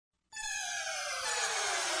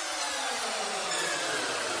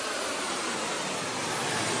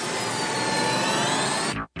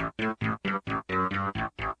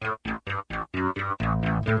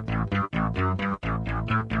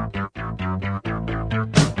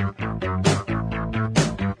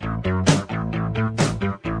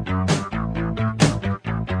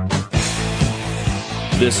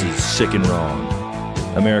This is Sick and Wrong,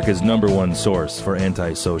 America's #1 source for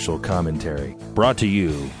antisocial commentary. Brought to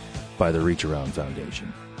you by the Reach Around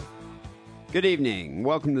Foundation. Good evening.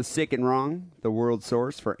 Welcome to Sick and Wrong, the world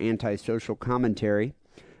source for antisocial commentary.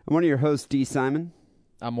 I'm one of your hosts, D. Simon.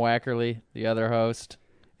 I'm Wackerly, the other host.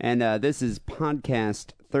 And this is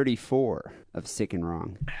podcast 34 of Sick and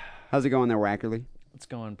Wrong. How's it going there, Wackerly? It's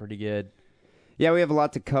going pretty good. Yeah, we have a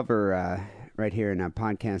lot to cover right here in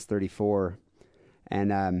podcast 34.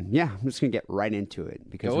 And I'm just going to get right into it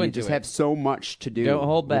because we just have so much to do. Don't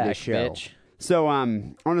hold back, this show. bitch. So I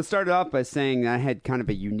want to start it off by saying I had kind of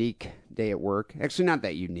a unique day at work. Actually, not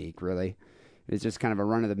that unique, really. It's just kind of a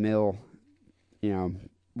run-of-the-mill,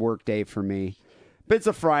 work day for me. But it's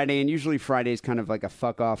a Friday, and usually Friday's kind of like a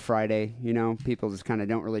fuck-off Friday, People just kind of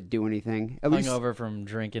don't really do anything. Hungover from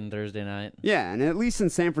drinking Thursday night. Yeah, and at least in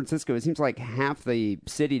San Francisco, it seems like half the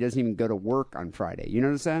city doesn't even go to work on Friday. You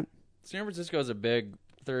notice that? San Francisco is a big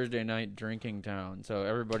Thursday night drinking town, so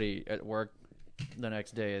everybody at work the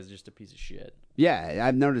next day is just a piece of shit. Yeah,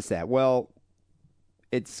 I've noticed that. Well,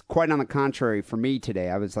 it's quite on the contrary for me today.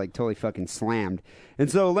 I was like totally fucking slammed. And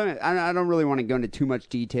so I don't really want to go into too much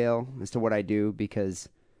detail as to what I do because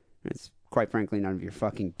it's quite frankly none of your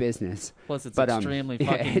fucking business. Plus it's extremely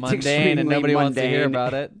fucking mundane and nobody wants to hear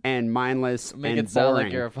about it. And mindless Make and it sound boring.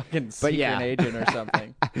 like you're a fucking secret agent or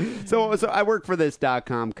something. So I work for this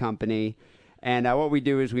 .com company, and what we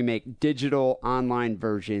do is we make digital online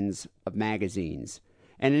versions of magazines.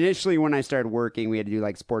 And initially, when I started working, we had to do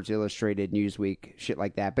like Sports Illustrated, Newsweek, shit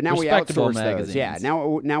like that. But now we outsource those. Yeah,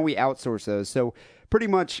 now we outsource those. So pretty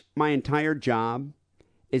much my entire job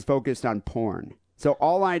is focused on porn. So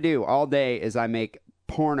all I do all day is I make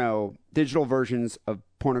digital versions of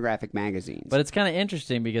pornographic magazines. But it's kind of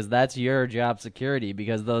interesting because that's your job security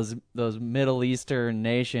because those Middle Eastern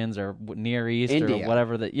nations or Near East India. or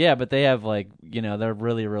whatever but they have they're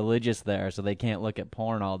really religious there, so they can't look at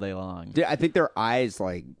porn all day long. I think their eyes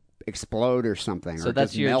like explode or something, so or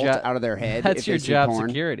that's just your melt out of their head. That's your job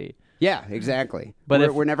security. Yeah, exactly.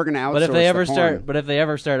 But we're never going to outsource. But if they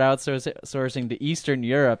ever start outsourcing to Eastern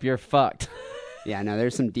Europe, you're fucked. Yeah, no,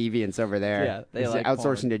 there's some deviants over there. Yeah, they like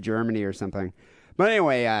outsourcing porn. to Germany or something. But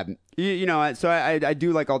anyway, so I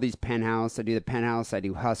do like all these Penthouse. I do the Penthouse. I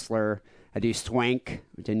do Hustler. I do Swank,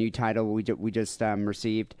 which is a new title we just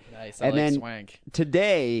received. Nice, and then Swank.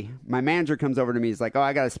 Today, my manager comes over to me. He's like, "Oh,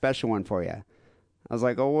 I got a special one for you." I was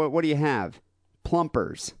like, "Oh, what do you have?"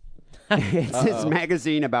 Plumpers. It's this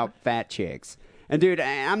magazine about fat chicks. And dude,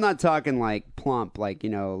 I'm not talking like plump, like a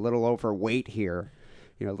little overweight here,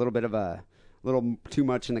 a little bit of a little too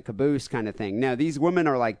much in the caboose kind of thing. No, these women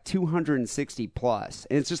are like 260 plus.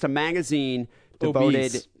 And it's just a magazine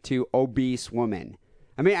devoted to obese women.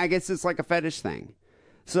 I mean, I guess it's like a fetish thing.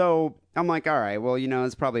 So I'm like, all right, well,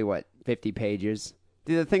 it's probably 50 pages.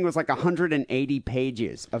 Dude, the thing was like 180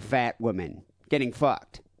 pages of fat women getting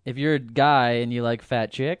fucked. If you're a guy and you like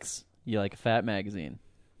fat chicks, you like a fat magazine.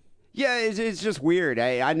 Yeah, it's just weird.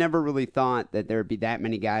 I never really thought that there would be that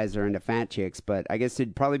many guys that are into fat chicks, but I guess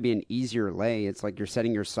it'd probably be an easier lay. It's like you're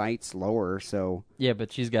setting your sights lower, so... Yeah,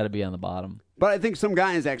 but she's got to be on the bottom. But I think some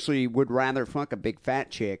guys actually would rather fuck a big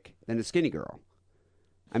fat chick than a skinny girl.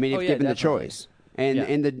 I mean, if given the choice.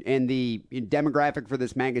 And the demographic for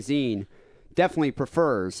this magazine definitely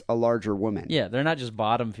prefers a larger woman. Yeah, they're not just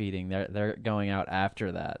bottom feeding. They're going out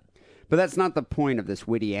after that. But that's not the point of this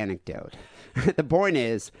witty anecdote. The point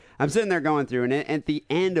is, I'm sitting there going through, and at the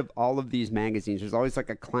end of all of these magazines, there's always like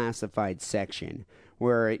a classified section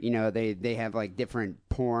where, they have like different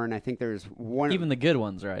porn. I think there's one. Even the good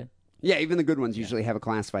ones, right? Yeah, even the good ones usually have a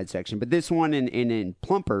classified section. But this one in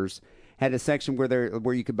Plumpers had a section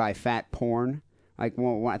where you could buy fat porn. Like,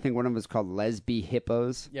 I think one of them was called Lesbi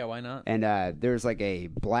Hippos. Yeah, why not? And there's like a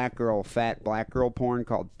fat black girl porn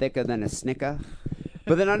called Thicker Than a Snicker.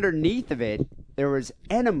 But then underneath of it, there was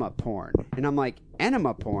enema porn. And I'm like,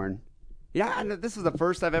 enema porn? Yeah, this is the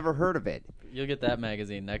first I've ever heard of it. You'll get that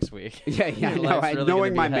magazine next week. Yeah, no,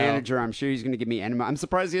 knowing my manager, I'm sure he's going to give me enema. I'm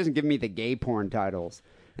surprised he hasn't given me the gay porn titles.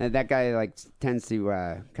 And that guy tends to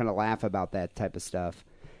kind of laugh about that type of stuff.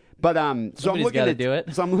 But so I'm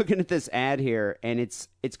looking at this ad here, and it's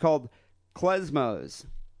called Klezmos.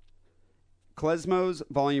 Klezmos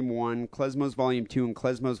Volume 1, Klezmos Volume 2, and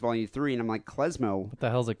Klezmos Volume 3. And I'm like, Klezmo? What the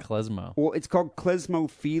hell's a klezmo? Well, it's called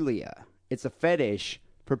klezmophilia. It's a fetish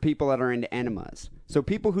for people that are into enemas. So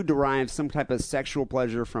people who derive some type of sexual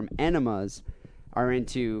pleasure from enemas are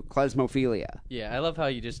into klezmophilia. Yeah, I love how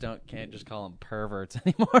you can't just call them perverts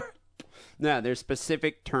anymore. No, there's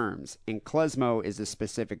specific terms, and klezmo is a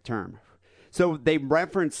specific term. So they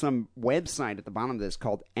reference some website at the bottom of this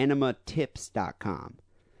called enematips.com.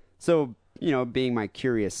 So being my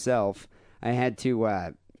curious self, I had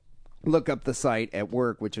to look up the site at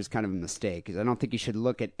work, which was kind of a mistake, because I don't think you should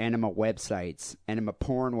look at enema websites, enema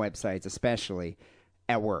porn websites especially,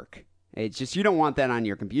 at work. It's just, you don't want that on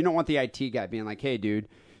your computer. You don't want the IT guy being like, hey, dude,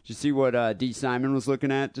 did you see what D. Simon was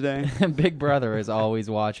looking at today? Big Brother is always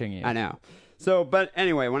watching you. I know. So, but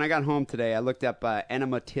anyway, when I got home today, I looked up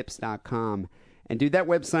enematips.com, and dude, that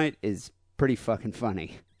website is pretty fucking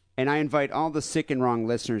funny. And I invite all the sick and wrong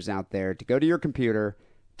listeners out there to go to your computer,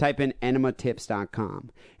 type in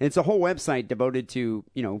enematips.com. And it's a whole website devoted to,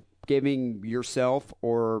 giving yourself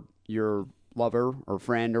or your lover or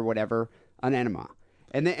friend or whatever an enema.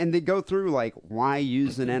 And they go through, like, why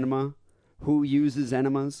use an enema, who uses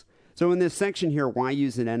enemas. So in this section here, why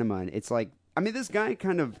use an enema, it's like, this guy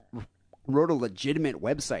kind of wrote a legitimate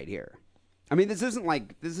website here. This isn't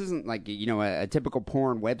like a typical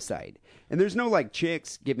porn website. And there's no, like,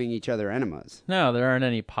 chicks giving each other enemas. No, there aren't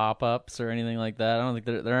any pop-ups or anything like that. I don't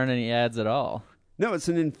think there aren't any ads at all. No, it's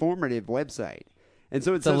an informative website. And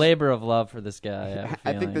so it's a labor of love for this guy.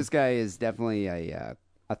 I think this guy is definitely a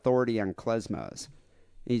authority on klezmos.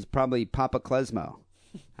 He's probably Papa Klezmo.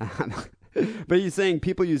 But he's saying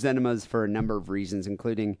people use enemas for a number of reasons,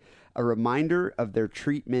 including a reminder of their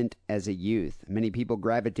treatment as a youth. Many people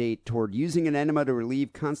gravitate toward using an enema to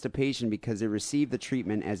relieve constipation because they received the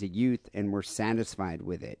treatment as a youth and were satisfied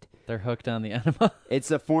with it. They're hooked on the enema.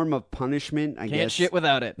 It's a form of punishment, I guess. Can't shit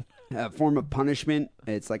without it. A form of punishment.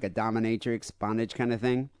 It's like a dominatrix, bondage kind of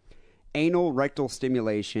thing. Anal rectal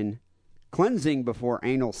stimulation. Cleansing before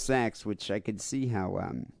anal sex, which I could see how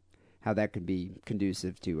that could be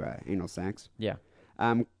conducive to anal sex. Yeah.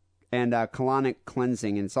 And colonic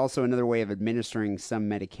cleansing, and it's also another way of administering some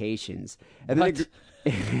medications. And what?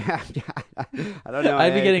 I don't know.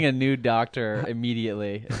 I'd be getting a new doctor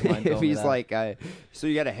immediately if he's like, so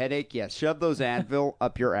you got a headache? Yeah, shove those Advil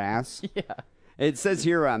up your ass. Yeah. It says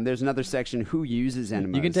here, there's another section, who uses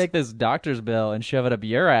enemas. You can take this doctor's bill and shove it up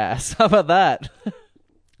your ass. How about that?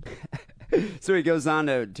 So he goes on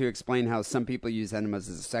to explain how some people use enemas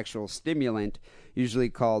as a sexual stimulant, usually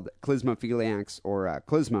called klezmophiliacs or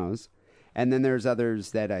klezmos. And then there's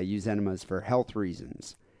others that use enemas for health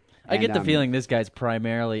reasons. I get the feeling this guy's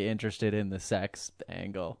primarily interested in the sex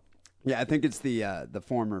angle. Yeah, I think it's the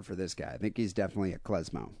former for this guy. I think he's definitely a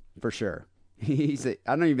klezmo, for sure. I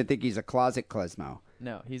don't even think he's a closet klezmo.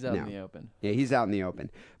 No, he's out in the open. Yeah, he's out in the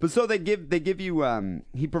open. But so they give you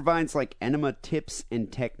he provides like enema tips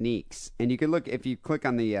and techniques. And you can look, if you click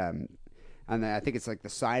on the I think it's like the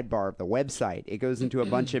sidebar of the website, it goes into a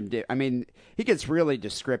bunch of he gets really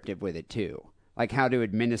descriptive with it too. Like how to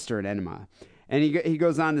administer an enema. And he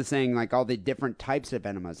goes on to saying like all the different types of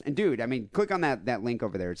enemas. And dude, click on that link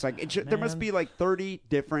over there. It's like there must be like 30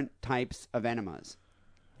 different types of enemas.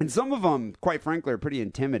 And some of them, quite frankly, are pretty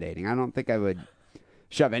intimidating. I don't think I would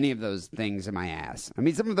shove any of those things in my ass.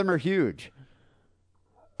 Some of them are huge.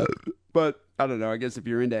 But, I don't know, I guess if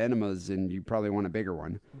you're into enemas, then you probably want a bigger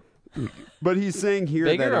one. But he's saying here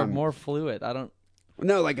bigger that... or more fluid? I don't...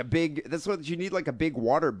 No, like a big... That's what you need, like a big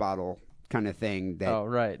water bottle kind of thing. Oh,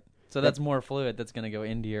 right. So that's more fluid that's going to go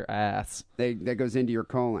into your ass. That goes into your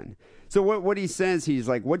colon. So what he says, he's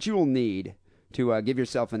like, what you will need to give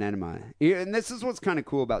yourself an enema. And this is what's kind of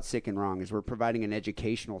cool about Sick and Wrong, is we're providing an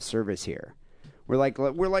educational service here. We're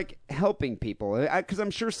like helping people, because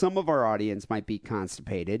I'm sure some of our audience might be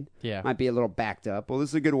constipated, might be a little backed up. Well,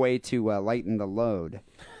 this is a good way to lighten the load,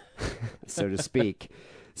 so to speak.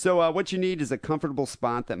 So what you need is a comfortable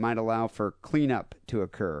spot that might allow for cleanup to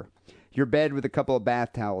occur. Your bed with a couple of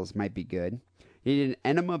bath towels might be good. You need an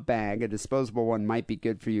enema bag. A disposable one might be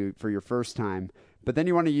good for you for your first time. But then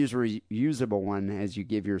you want to use a reusable one as you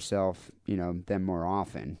give yourself, them more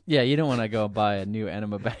often. Yeah, you don't want to go buy a new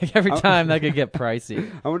enema bag every time. That could get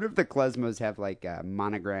pricey. I wonder if the klezmos have like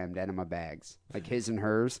monogrammed enema bags, like his and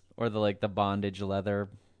hers. Or the bondage leather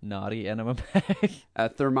naughty enema bag. A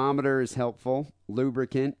thermometer is helpful.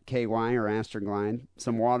 Lubricant, KY or Astroglide,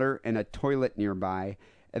 some water, and a toilet nearby.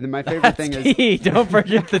 And then my favorite thing is... Don't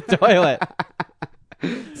forget the toilet.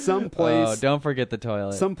 Don't forget the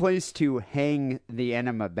toilet. Some place to hang the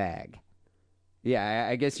enema bag. Yeah,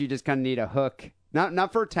 I guess you just kind of need a hook.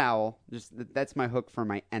 Not for a towel. Just that's my hook for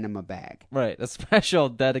my enema bag. Right, a special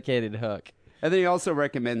dedicated hook. And then he also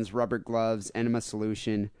recommends rubber gloves, enema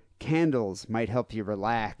solution, candles might help you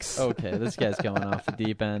relax. Okay, this guy's going off the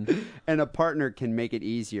deep end. And a partner can make it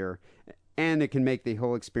easier, and it can make the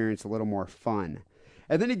whole experience a little more fun.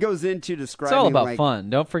 And then he goes into It's describing all about like, fun.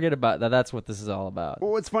 Don't forget about that. That's what this is all about.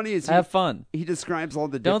 Well, what's funny is Have fun. He describes all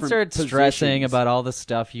the Don't different start stressing positions. about all the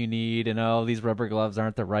stuff you need and these rubber gloves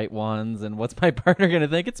aren't the right ones and what's my partner going to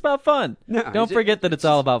think. It's about fun. No, Don't forget that it's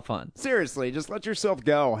all about fun. Seriously, just let yourself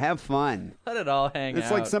go. Have fun. Let it all hang out.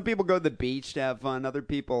 It's like some people go to the beach to have fun. Other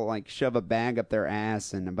people like shove a bag up their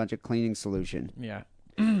ass and a bunch of cleaning solution. Yeah.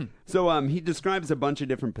 So he describes a bunch of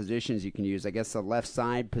different positions you can use. I guess the left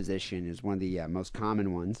side position is one of the most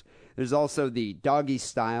common ones. There's also the doggy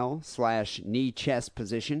style / knee chest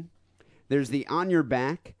position. There's the on your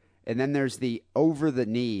back, and then there's the over the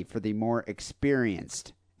knee for the more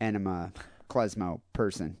experienced enema klezmo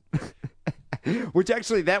person. Which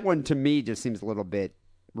actually, that one to me just seems a little bit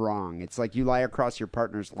wrong. It's like you lie across your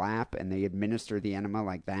partner's lap and they administer the enema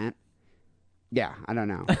like that. Yeah, I don't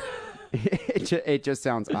know. It just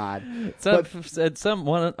sounds odd. At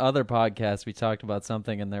one other podcast, we talked about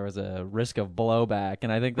something, and there was a risk of blowback,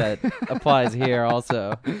 and I think that applies here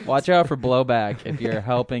also. Watch out for blowback if you're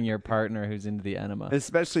helping your partner who's into the enema.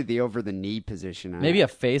 Especially the over-the-knee position. Maybe a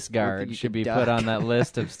face think guard you should could be duck. put on that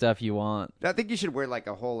list of stuff you want. I think you should wear like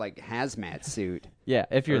a whole like hazmat suit. Yeah,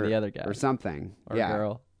 if you're the other guy. Or something. Or yeah.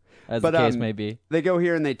 girl, as the case may be. They go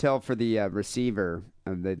here and they tell for the receiver,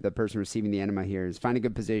 the person receiving the enema here, is find a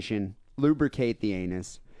good position, lubricate the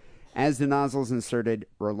anus. As the nozzle's inserted,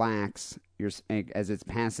 relax as it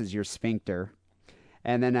passes your sphincter.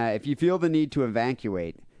 And then if you feel the need to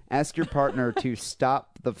evacuate, ask your partner to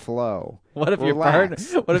stop the flow. What if your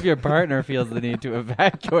partner feels the need to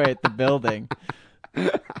evacuate the building?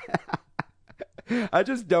 I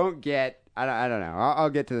just don't get. I don't know. I'll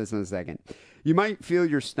get to this in a second. You might feel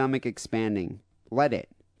your stomach expanding. Let it.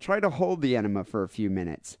 Try to hold the enema for a few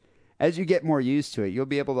minutes. As you get more used to it, you'll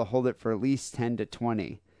be able to hold it for at least 10 to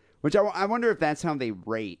 20. Which I wonder if that's how they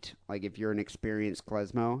rate. Like if you're an experienced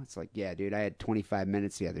klezmo, it's like, yeah, dude, I had 25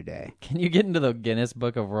 minutes the other day. Can you get into the Guinness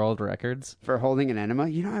Book of World Records? For holding an enema?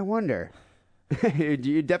 I wonder.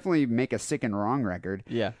 You definitely make a sick and wrong record.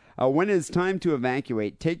 Yeah. When it's time to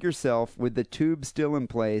evacuate, take yourself with the tube still in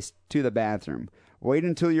place to the bathroom. Wait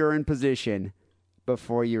until you're in position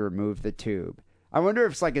before you remove the tube. I wonder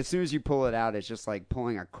if it's like as soon as you pull it out, it's just like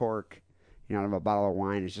pulling a cork out of a bottle of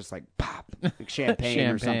wine. It's just like pop, like champagne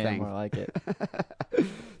or something. More like it.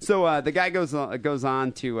 So the guy goes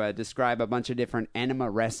on to describe a bunch of different enema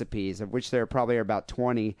recipes, of which there probably are about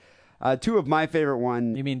 20. Two of my favorite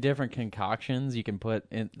ones. You mean different concoctions you can put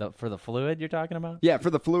in for the fluid you're talking about? Yeah, for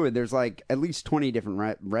the fluid, there's like at least 20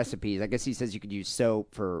 different recipes. I guess he says you could use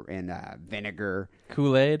soap and vinegar.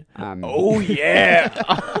 Kool-Aid? Oh,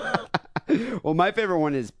 yeah. Well, my favorite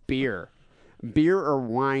one is beer. Beer or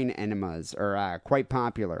wine enemas are quite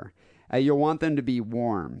popular. You'll want them to be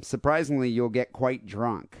warm. Surprisingly, you'll get quite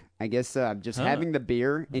drunk. I guess just having the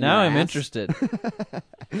beer in now your I'm ass. interested.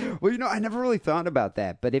 Well, I never really thought about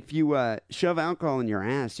that. But if you shove alcohol in your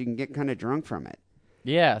ass, you can get kind of drunk from it.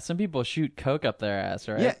 Yeah, some people shoot coke up their ass,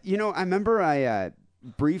 right? Yeah, I remember I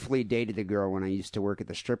briefly dated a girl when I used to work at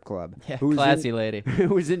the strip club. Yeah, classy lady. Who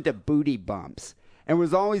was into booty bumps and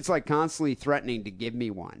was always like constantly threatening to give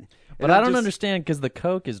me one. But I don't understand because the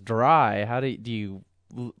coke is dry. How do you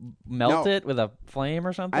melt it with a flame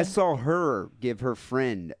or something? I saw her give her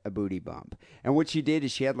friend a booty bump, and what she did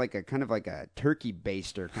is she had like a kind of like a turkey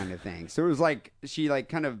baster kind of thing. So it was like she like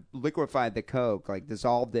kind of liquefied the coke, like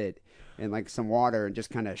dissolved it in like some water, and just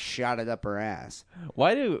kind of shot it up her ass.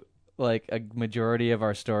 Why do like a majority of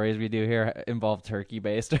our stories we do here involve turkey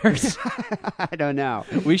basters? I don't know.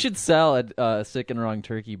 We should sell a Sick and Wrong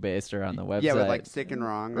turkey baster on the website. Yeah, with like Sick and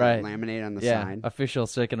Wrong, right? Laminate on the yeah, side. Official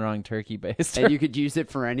Sick and Wrong turkey baster. And you could use it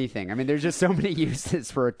for anything. I mean, there's just so many uses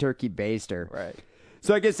for a turkey baster. Right.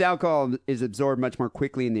 So I guess alcohol is absorbed much more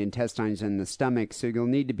quickly in the intestines and the stomach, so you'll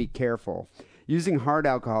need to be careful. Using hard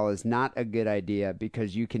alcohol is not a good idea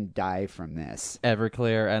because you can die from this.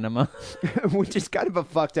 Everclear enema. Which is kind of a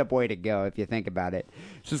fucked up way to go if you think about it.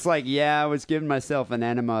 It's just like, yeah, I was giving myself an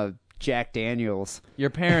enema of Jack Daniels.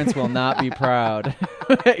 Your parents will not be proud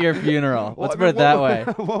at your funeral. Well, Let's put it that way.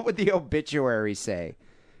 way. What would the obituary say?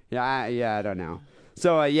 Yeah, I don't know.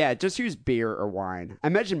 So, just use beer or wine. I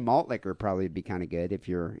imagine malt liquor probably would be kind of good if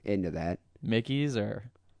you're into that. Mickey's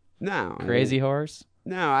or No. Crazy Horse?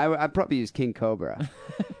 No, I'd probably use King Cobra.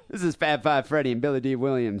 This is Fab Five Freddy and Billy D.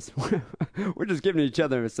 Williams. We're just giving each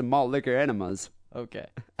other some malt liquor enemas. Okay.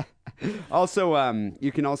 Also,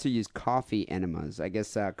 you can also use coffee enemas. I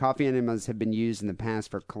guess coffee enemas have been used in the past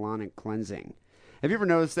for colonic cleansing. Have you ever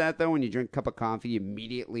noticed that, though? When you drink a cup of coffee, you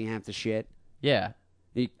immediately have to shit? Yeah.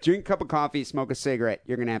 You drink a cup of coffee, smoke a cigarette,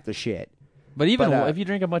 you're going to have to shit. But even if you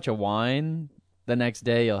drink a bunch of wine, the next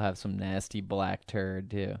day you'll have some nasty black turd,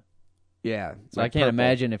 too. Yeah. So I can't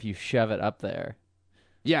imagine if you shove it up there.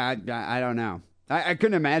 Yeah, I don't know. I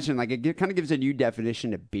couldn't imagine. Like, it kind of gives a new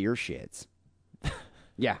definition to beer shits.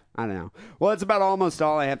 Yeah, I don't know. Well, it's about almost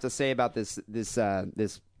all I have to say about this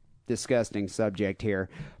disgusting subject here.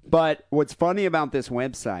 But what's funny about this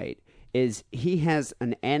website is he has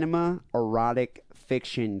an Enema erotic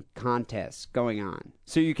fiction contest going on.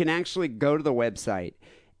 So you can actually go to the website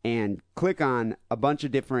and click on a bunch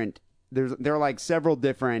of different... There are like several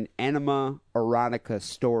different Enema erotica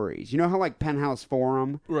stories. You know how like Penthouse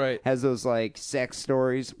Forum has those like sex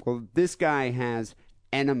stories? Well, this guy has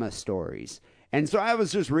Enema stories. And so I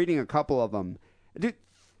was just reading a couple of them. Dude,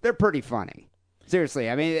 they're pretty funny. Seriously,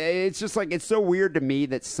 I mean, it's just like, it's so weird to me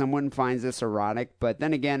that someone finds this erotic, but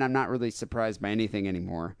then again, I'm not really surprised by anything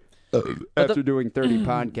anymore. After doing 30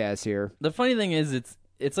 podcasts here. The funny thing is,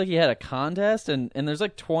 it's like he had a contest, and there's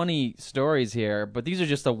like 20 stories here, but these are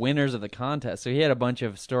just the winners of the contest. So he had a bunch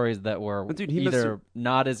of stories that were either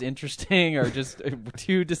not as interesting or just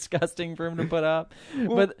too disgusting for him to put up.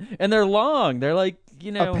 And they're long. They're like,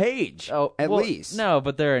 a page, at least. No,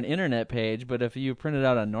 but they're an internet page. But if you print it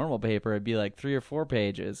out on normal paper, it'd be like 3 or 4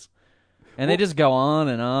 pages. And they just go on.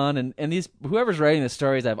 And these whoever's writing the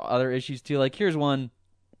stories have other issues too. Like here's one.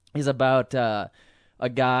 He's about a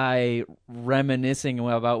guy reminiscing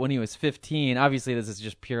about when he was 15. Obviously, this is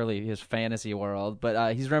just purely his fantasy world.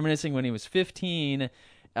 But he's reminiscing when he was 15.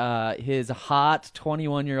 His hot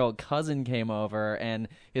 21-year-old cousin came over, and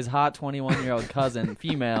his hot 21-year-old cousin,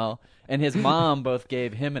 female, and his mom both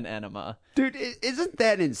gave him an enema. Dude, isn't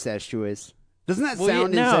that incestuous? Doesn't that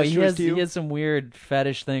sound incestuous to you? He has some weird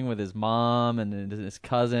fetish thing with his mom and his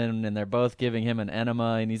cousin, and they're both giving him an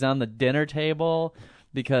enema, and he's on the dinner table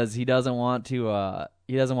because he doesn't want to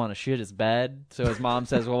shit his bed. So his mom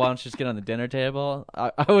says, well, why don't you just get on the dinner table?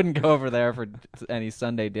 I wouldn't go over there for any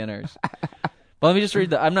Sunday dinners. But let me just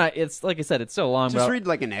read it's like I said, it's so long. Just read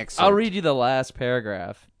like an excerpt. I'll read you the last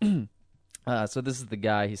paragraph. So this is the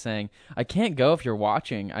guy. He's saying, I can't go if you're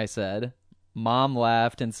watching, I said. Mom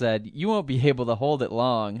laughed and said, you won't be able to hold it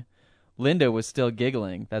long. Linda was still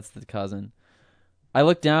giggling. That's the cousin. I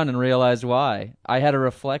looked down and realized why. I had a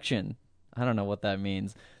reflection. I don't know what that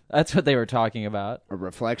means. That's what they were talking about. A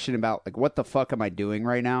reflection about, like, what the fuck am I doing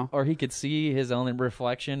right now? Or he could see his own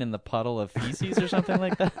reflection in the puddle of feces or something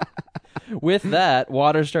like that. With that,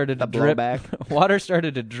 water started to drip. Water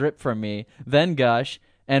started to drip from me, then gush,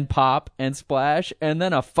 and pop, and splash, and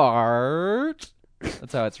then a fart.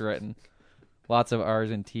 That's how it's written. Lots of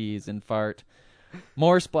R's and T's and fart.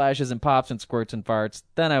 More splashes and pops and squirts and farts.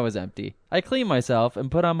 Then I was empty. I cleaned myself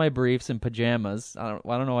and put on my briefs and pajamas. I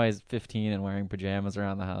don't know why he's 15 and wearing pajamas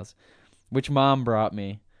around the house, which Mom brought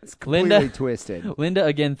me. It's completely twisted. Linda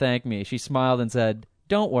again thanked me. She smiled and said,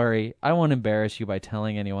 don't worry. I won't embarrass you by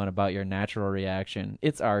telling anyone about your natural reaction.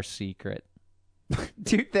 It's our secret.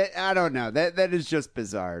 Dude, I don't know. That is just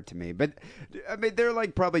bizarre to me. But, I mean, there are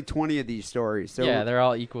like probably 20 of these stories. So yeah, they're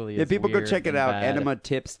all equally as people weird go check it out, bad.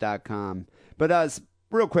 enematips.com. But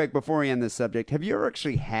real quick, before we end this subject, have you ever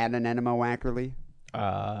actually had an enema, Wackerly?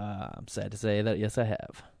 I'm sad to say that, yes, I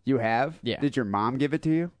have. You have? Yeah. Did your mom give it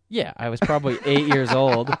to you? Yeah, I was probably 8 years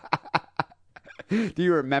old. Do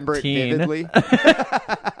you remember it vividly?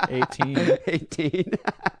 18. 18.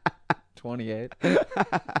 28.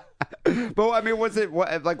 But, I mean, was it,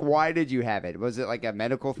 why did you have it? Was it like a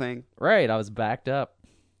medical thing? Right, I was backed up.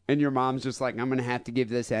 And your mom's just like, I'm going to have to give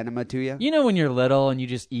this enema to you? You know when you're little and you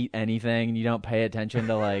just eat anything and you don't pay attention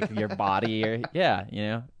to, like, your body? Or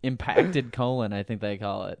impacted colon, I think they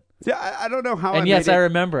call it. Yeah, I don't know how And yes, I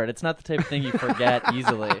remember it. It's not the type of thing you forget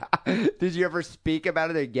easily. Did you ever speak about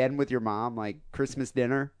it again with your mom, like Christmas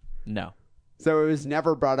dinner? No. So it was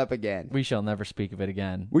never brought up again? We shall never speak of it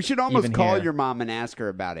again. We should almost call your mom and ask her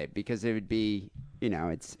about it because it would be...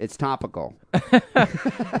 it's topical.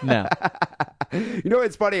 No.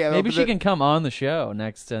 It's funny. Maybe she can come on the show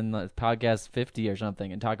next in podcast 50 or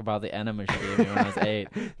something and talk about the enema she gave me when I was 8.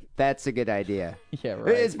 That's a good idea. Yeah,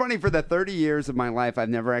 right. It's funny. For the 30 years of my life, I've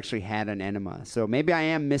never actually had an enema. So maybe I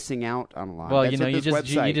am missing out on a lot. Well, you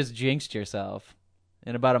just jinxed yourself.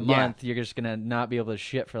 In about a month, you're just going to not be able to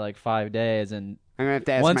shit for like 5 days. And I'm going to have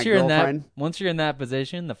to ask my girlfriend. Once you're in that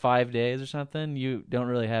position, the 5 days or something, you don't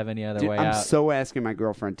really have any other way out. I'm so asking my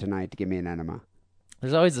girlfriend tonight to give me an enema.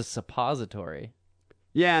 There's always a suppository.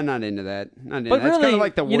 Yeah, I'm not into that. That's really, kind of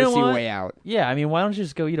like the wussy way out. Yeah, I mean, why don't you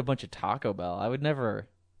just go eat a bunch of Taco Bell? I would never...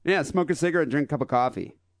 Yeah, smoke a cigarette, drink a cup of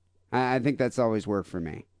coffee. I think that's always worked for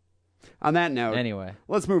me. On that note, anyway,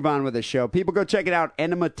 let's move on with the show. People, go check it out,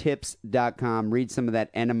 enematips.com. Read some of that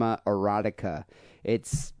Enema erotica.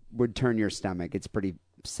 It would turn your stomach. It's pretty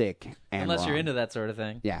sick and unless wrong. you're into that sort of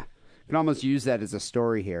thing. Yeah. Can almost use that as a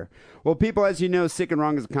story here. Well, people, as you know, Sick and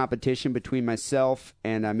Wrong is a competition between myself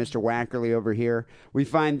and Mr. Wackerly over here. We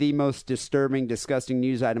find the most disturbing, disgusting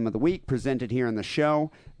news item of the week presented here on the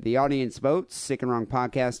show. The audience votes, Sick and Wrong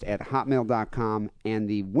Podcast at hotmail.com, and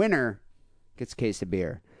the winner gets a case of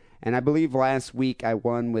beer. And I believe last week I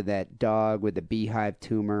won with that dog with the beehive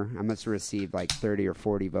tumor. I must have received like 30 or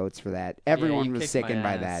 40 votes for that. Everyone was sickened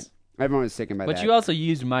by that. Everyone was sickened by that. But you also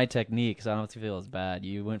used my technique, so I don't feel as bad.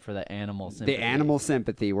 You went for the animal sympathy. The animal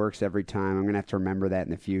sympathy works every time. I'm going to have to remember that in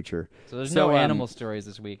the future. So there's no animal stories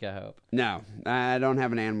this week, I hope. No, I don't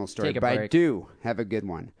have an animal story, Take a but break. I do have a good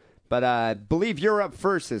one. But I believe you're up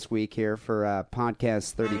first this week here for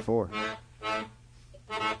Podcast 34.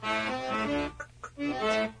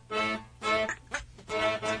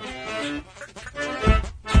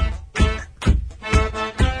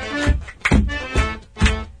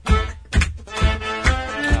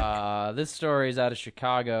 This story is out of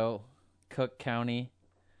Chicago, Cook County.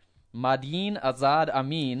 Madeen Azad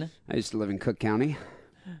Amin. I used to live in Cook County.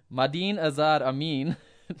 Madeen Azad Amin,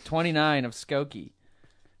 29 of Skokie,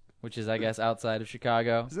 which is, I guess, outside of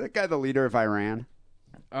Chicago. Is that guy the leader of Iran?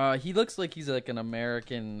 He looks like he's like an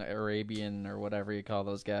American Arabian or whatever you call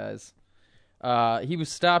those guys. He was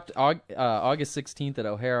stopped August 16th at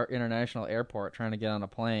O'Hare International Airport trying to get on a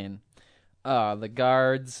plane. The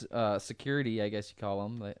guards, security, I guess you call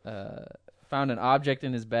them, found an object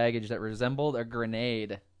in his baggage that resembled a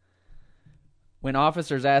grenade. When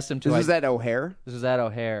officers asked him to... This was at O'Hare? This was at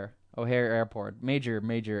O'Hare Airport. Major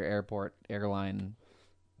airport, airline,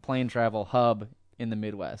 plane travel hub in the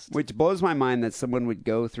Midwest. Which blows my mind that someone would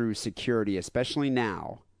go through security, especially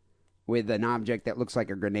now, with an object that looks like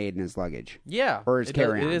a grenade in his luggage. Yeah. Or his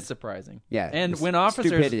carry-on. It is surprising. Yeah. And when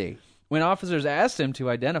officers... Stupidity. When officers asked him to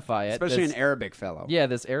identify it... Especially an Arabic fellow. Yeah,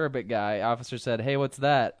 this Arabic guy, officer said, "Hey, what's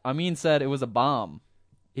that?" Amin said it was a bomb.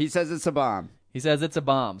 He says it's a bomb. He says it's a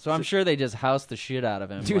bomb. So I'm sure they just housed the shit out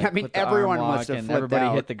of him. Dude, I mean, everyone must have and flipped everybody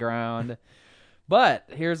out. hit the ground. But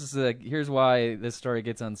here's why this story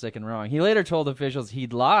gets on Sick and Wrong. He later told officials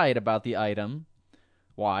he'd lied about the item.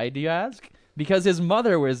 Why, do you ask? Because his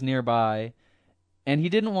mother was nearby, and he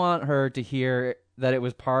didn't want her to hear that it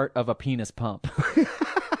was part of a penis pump.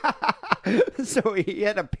 So he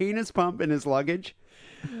had a penis pump in his luggage?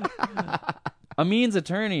 Amin's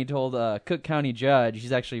attorney told a Cook County judge,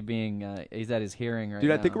 he's actually he's at his hearing right now.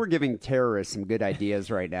 Dude, I think we're giving terrorists some good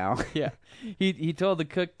ideas right now. Yeah. He told the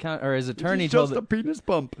Cook County, or his attorney It's told... just a penis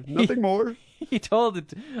pump, nothing more. He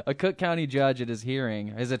told a Cook County judge at his hearing,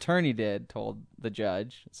 his attorney told the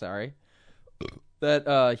judge,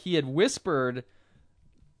 that he had whispered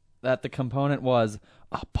that the component was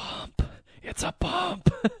a pump. It's a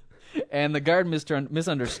pump. And the guard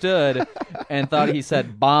misunderstood and thought he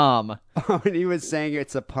said bomb. Oh, and he was saying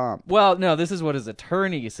it's a pump. Well, no, this is what his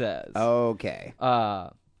attorney says. Okay.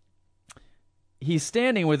 He's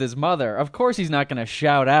standing with his mother. Of course he's not going to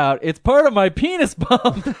shout out, "It's part of my penis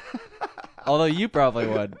pump." Although you probably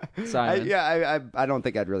would, Simon. I don't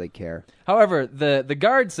think I'd really care. However, the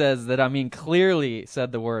guard says that Amin clearly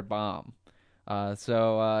said the word bomb.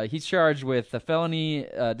 So he's charged with a felony,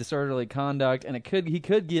 disorderly conduct, and he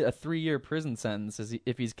could get a 3-year prison sentence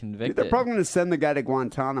if he's convicted. Dude, they're probably going to send the guy to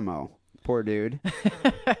Guantanamo. Poor dude.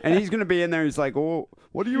 And he's going to be in there. He's like, "Oh,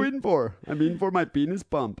 what are you in for?" "I'm in for my penis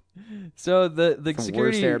pump." So the security...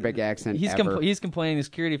 worst Arabic accent ever. He's complaining the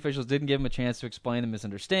security officials didn't give him a chance to explain the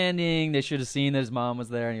misunderstanding. They should have seen that his mom was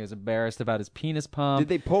there and he was embarrassed about his penis pump. Did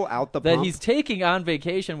they pull out the that pump? He's taking on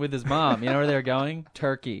vacation with his mom. You know where they're going?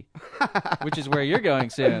 Turkey. Which is where you're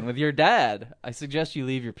going soon with your dad. I suggest you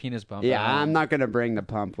leave your penis pump at home. I'm not going to bring the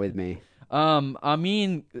pump with me.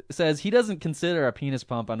 Amin says he doesn't consider a penis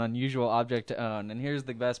pump an unusual object to own. And here's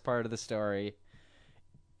the best part of the story.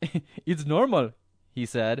 "It's normal," he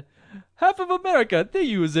said. "Half of America, they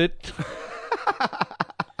use it."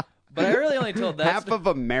 But I really only told that Half of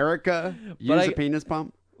America use a penis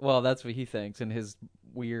pump? Well, that's what he thinks in his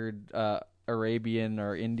weird Arabian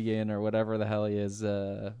or Indian or whatever the hell he is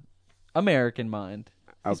American mind.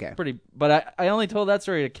 He's Okay. But I only told that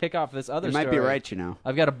story to kick off this other story. You might be right, you know.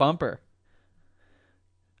 I've got a bumper.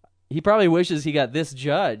 He probably wishes he got this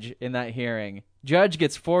judge in that hearing. Judge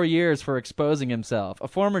gets 4 years for exposing himself. A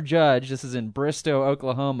former judge, this is in Bristow,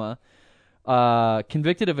 Oklahoma,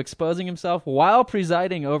 convicted of exposing himself while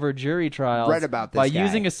presiding over jury trials Read about this by guy.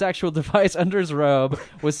 using a sexual device under his robe,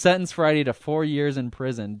 was sentenced Friday to 4 years in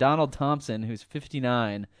prison. Donald Thompson, who's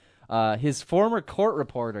 59, his former court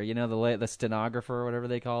reporter, you know, the stenographer or whatever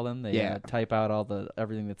they call them, they type out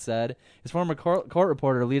everything that's said. His former court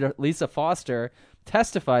reporter, Lisa Foster,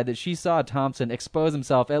 testified that she saw Thompson expose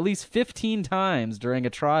himself at least 15 times during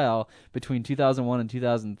a trial between 2001 and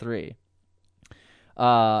 2003.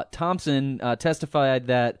 Thompson testified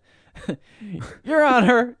that, Your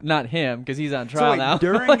Honor, not him, because he's on trial now.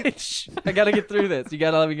 I got to get through this. You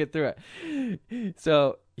got to let me get through it.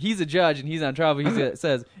 So he's a judge, and he's on trial, but he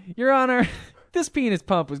says, Your Honor, this penis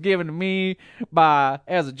pump was given to me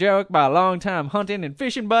as a joke by a long-time hunting and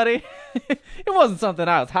fishing buddy. It wasn't something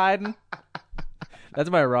I was hiding. That's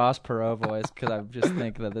my Ross Perot voice, because I just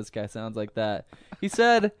think that this guy sounds like that. He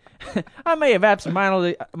said, I may have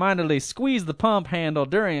absentmindedly squeezed the pump handle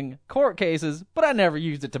during court cases, but I never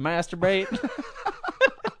used it to masturbate.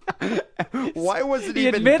 Why was it he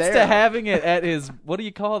even admits there? to having it at his, what do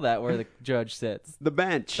you call that, where the judge sits? The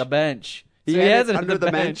bench. The bench. He So has it it under the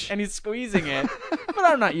bench. and he's squeezing it, but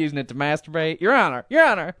I'm not using it to masturbate. Your Honor, Your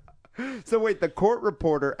Honor. So wait, the court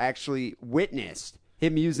reporter actually witnessed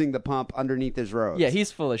him using the pump underneath his robes. Yeah,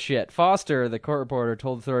 he's full of shit. Foster, the court reporter,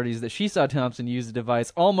 told authorities that she saw Thompson use the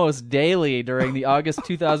device almost daily during the August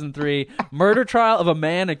 2003 murder trial of a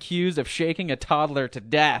man accused of shaking a toddler to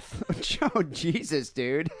death. Oh, Jesus,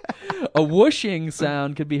 dude. A whooshing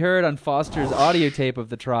sound could be heard on Foster's audio tape of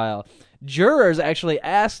the trial. Jurors actually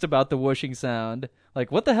asked about the whooshing sound.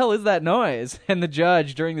 Like, what the hell is that noise? And the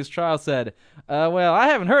judge during this trial said, well, I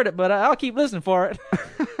haven't heard it, but I'll keep listening for it.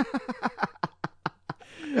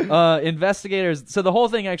 Investigators, so the whole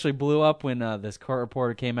thing actually blew up when this court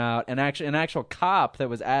reporter came out, and actually an actual cop that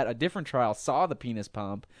was at a different trial saw the penis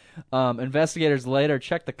pump. Investigators later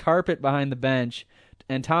checked the carpet behind the bench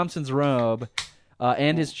and Thompson's robe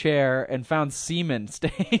and his chair and found semen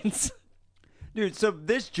stains. Dude, so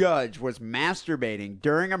this judge was masturbating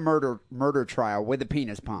during a murder trial with a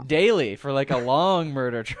penis pump. Daily for like a long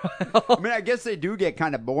murder trial. I mean, I guess they do get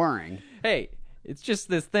kind of boring. Hey, it's just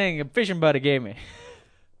this thing a fishing buddy gave me.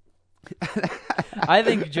 I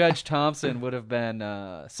think Judge Thompson would have been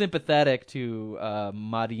sympathetic to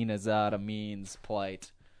Madinazad Amin's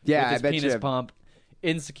plight. Yeah, with his I bet penis you. pump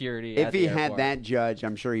insecurity. If at he the had airport. that judge,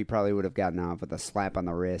 I'm sure he probably would have gotten off with a slap on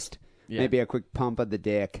the wrist. Yeah. Maybe a quick pump of the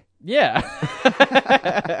dick. Yeah.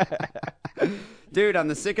 Dude, on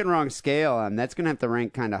the sick and wrong scale, that's going to have to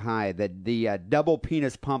rank kind of high. The double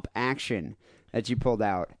penis pump action that you pulled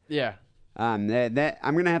out. Yeah. That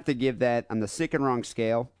I'm going to have to give that on the sick and wrong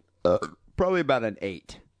scale. Probably about an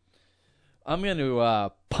 8. I'm going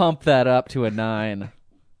to pump that up to a 9.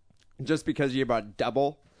 Just because you're about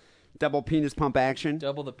double penis pump action.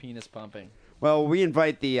 Double the penis pumping. Well, we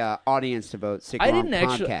invite the audience to vote sick and wrong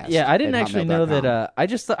podcast. Yeah, I didn't actually know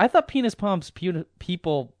hotmail.com. that. I thought penis pumps,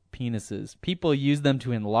 people use them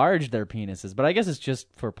to enlarge their penises, but I guess it's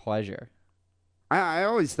just for pleasure. I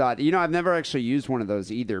always thought, I've never actually used one of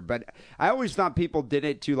those either, but I always thought people did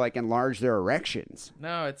it to like enlarge their erections.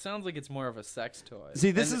 No, it sounds like it's more of a sex toy.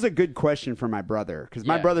 See, this is a good question for my brother, because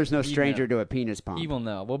my Yeah, brother's no he stranger know. to a penis pump. He will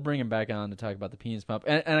know. We'll bring him back on to talk about the penis pump.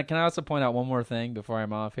 And can I also point out one more thing before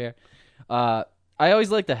I'm off here? I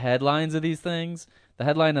always like the headlines of these things. The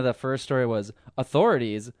headline of the first story was,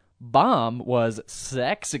 authorities, bomb was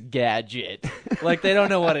sex gadget. Like, they don't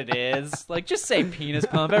know what it is. Like, just say penis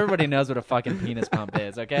pump. Everybody knows what a fucking penis pump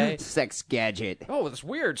is, okay? Sex gadget. Oh, this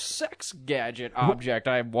weird sex gadget object.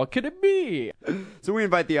 What could it be? So we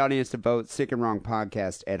invite the audience to vote sick and wrong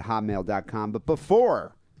podcast at hotmail.com. But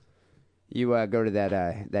before you go to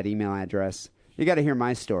that email address, you got to hear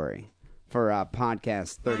my story for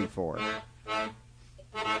podcast 34.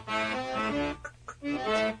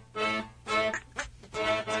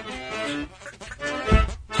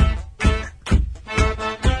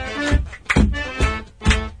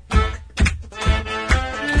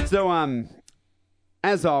 So,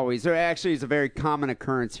 as always, there actually is a very common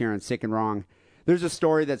occurrence here on Sick and Wrong. There's a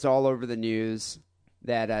story that's all over the news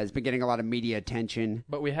that has been getting a lot of media attention.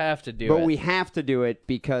 But we have to do it. But we have to do it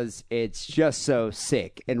because it's just so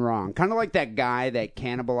sick and wrong. Kind of like that guy that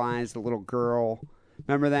cannibalized a little girl.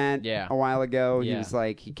 Remember that? Yeah. A while ago, Yeah. he was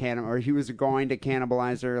like he was going to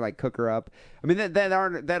cannibalize her, like cook her up. I mean,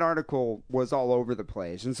 that article was all over the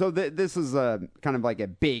place, and so this is a kind of like a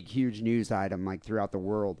big, huge news item like throughout the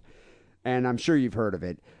world, and I'm sure you've heard of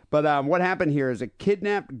it. But what happened here is a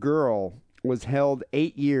kidnapped girl was held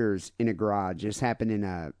 8 years in a garage. This happened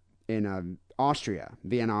in Austria,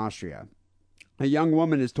 Vienna, Austria. A young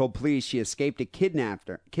woman has told police she escaped a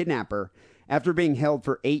kidnapper after being held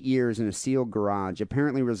for 8 years in a sealed garage,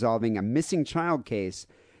 apparently resolving a missing child case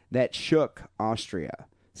that shook Austria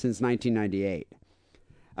since 1998.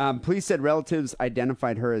 Police said relatives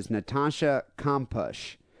identified her as Natasha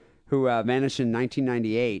Kampusch, who vanished in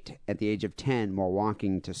 1998 at the age of 10 while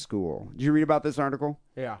walking to school. Did you read about this article?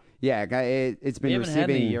 Yeah. Yeah, it's been We haven't had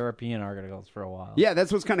receiving... any European articles for a while. Yeah,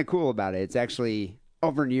 that's what's kind of cool about it. It's actually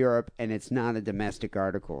over in Europe, and it's not a domestic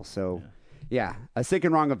article. So, yeah, a sick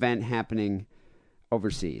and wrong event happening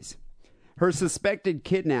overseas. Her suspected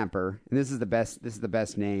kidnapper, and this is the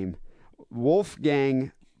best name,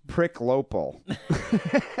 Wolfgang Pricklopel.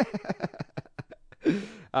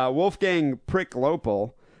 Wolfgang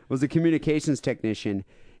Pricklopel was a communications technician.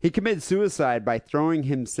 He committed suicide by throwing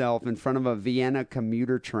himself in front of a Vienna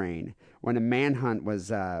commuter train when a manhunt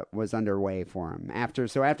was underway for him. After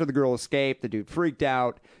the girl escaped, the dude freaked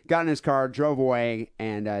out, got in his car, drove away,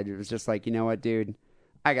 and it was just like, you know what, dude?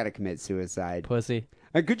 I got to commit suicide. Pussy.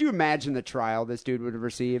 Could you imagine the trial this dude would have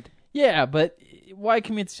received? Yeah, but why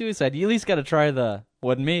commit suicide? You at least got to try the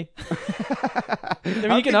wouldn't me. I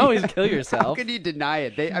mean, you can always kill yourself. How could he deny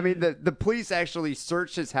it? The police actually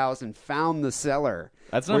searched his house and found the cellar.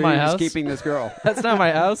 That's not my house. Keeping this girl. That's not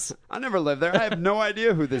my house. I never lived there. I have no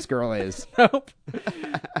idea who this girl is. Nope.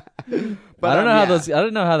 But I don't know I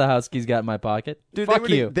don't know how the house keys got in my pocket. Dude, Fuck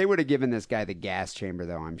you. They would have given this guy the gas chamber,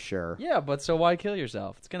 though. I'm sure. Yeah, but so why kill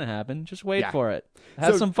yourself? It's gonna happen. Just wait Yeah. for it.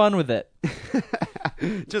 Have some fun with it.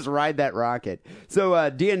 Just ride that rocket. So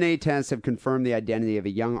DNA tests have confirmed the identity of a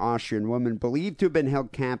young Austrian woman believed to have been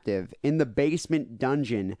held captive in the basement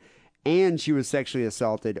dungeon, and she was sexually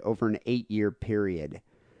assaulted over an 8-year period.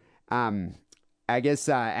 I guess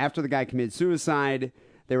after the guy committed suicide,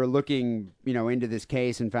 they were looking, into this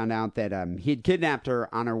case and found out that he had kidnapped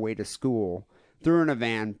her on her way to school, threw her in a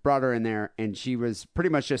van, brought her in there, and she was pretty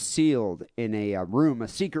much just sealed in a room, a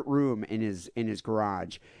secret room in his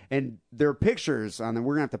garage. And there are pictures on the.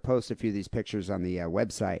 We're gonna have to post a few of these pictures on the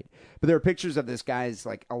website. But there are pictures of this guy's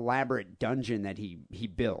like elaborate dungeon that he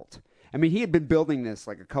built. I mean, he had been building this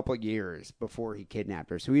like a couple of years before he kidnapped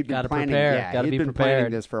her. So he'd been planning. Prepare. Yeah, Gotta he'd be been prepared.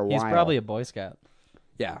 planning this for a while. He's probably a Boy Scout.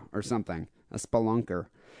 Yeah, or something, a spelunker.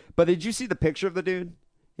 But did you see the picture of the dude?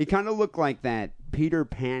 He kind of looked like that Peter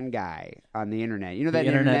Pan guy on the internet. You know that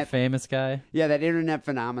internet famous guy? Yeah, that internet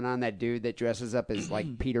phenomenon, that dude that dresses up as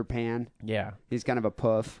like Peter Pan. Yeah. He's kind of a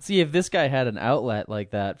puff. See, if this guy had an outlet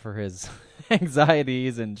like that for his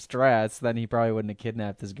anxieties and stress, then he probably wouldn't have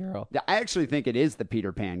kidnapped this girl. I actually think it is the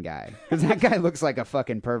Peter Pan guy. Because that guy looks like a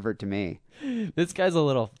fucking pervert to me. This guy's a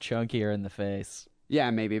little chunkier in the face. Yeah,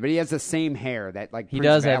 maybe, but he has the same hair, that like He Prince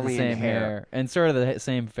does have the Valiant same hair and sort of the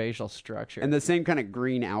same facial structure and the same kind of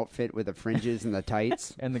green outfit with the fringes and the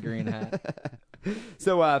tights and the green hat.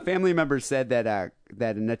 So family members said that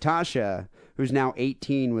Natasha, who's now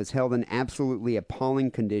 18, was held in absolutely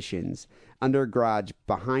appalling conditions under a garage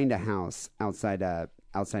behind a house outside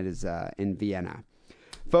in Vienna.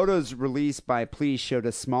 Photos released by police showed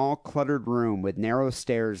a small, cluttered room with narrow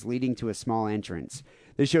stairs leading to a small entrance.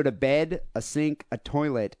 They showed a bed, a sink, a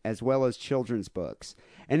toilet, as well as children's books.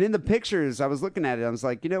 And in the pictures, I was looking at it, I was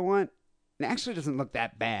like, you know what? It actually doesn't look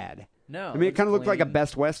that bad. No. I mean, it kind of looked like a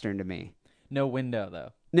Best Western to me. No window,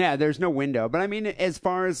 though. Yeah, there's no window. But I mean, as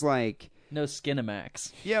far as like... No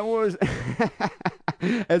Skinamax. Yeah, what was...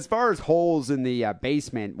 as far as holes in the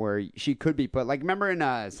basement where she could be put... Like, remember in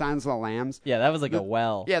Silence of the Lambs? Yeah, that was like a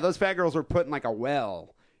well. Yeah, those fat girls were put in like a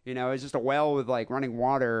well. It's just a well with like running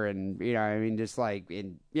water and, just like...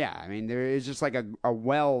 there is just like a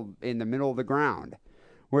well in the middle of the ground.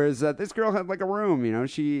 Whereas this girl had like a room,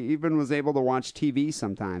 she even was able to watch TV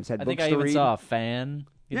sometimes. Had I books think I to even read. saw a fan.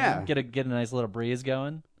 Yeah. Get a nice little breeze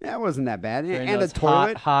going. Yeah, it wasn't that bad. During And a those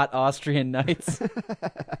toilet. hot Austrian nights.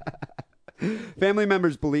 Family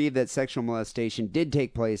members believe that sexual molestation did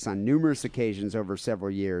take place on numerous occasions over several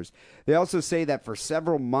years. They also say that for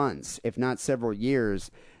several months, if not several years,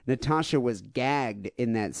 Natasha was gagged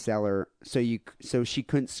in that cellar so she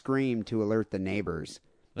couldn't scream to alert the neighbors.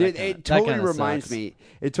 It totally reminds me.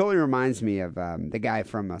 It totally reminds me of the guy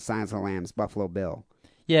from Silence of the Lambs, Buffalo Bill.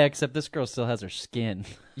 Yeah, except this girl still has her skin.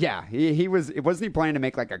 Yeah, he wasn't he planning to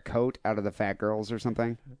make like a coat out of the fat girls or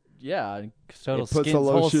something? Yeah, total It puts skin, a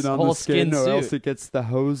lotion on whole the skin, or suit. else it gets the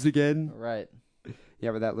hose again. Right.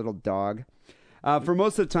 Yeah, with that little dog. For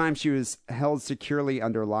most of the time, she was held securely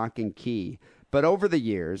under lock and key. But over the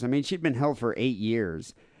years, she'd been held for 8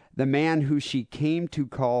 years. The man who she came to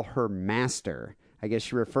call her master, I guess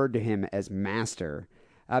she referred to him as master,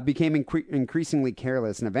 became increasingly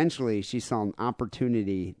careless, and eventually she saw an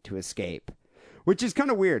opportunity to escape. Which is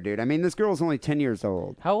kind of weird, dude. This girl's only 10 years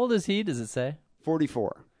old. How old is he, does it say?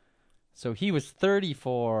 44. So he was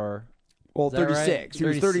 34. Well, Is that 36. right? He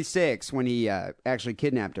was 36 when he actually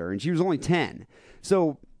kidnapped her, and she was only 10.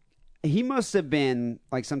 So he must have been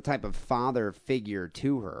like some type of father figure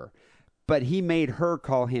to her, but he made her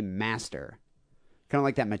call him master. Kind of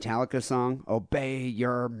like that Metallica song, Obey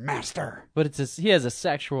Your Master. But he has a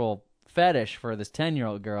sexual fetish for this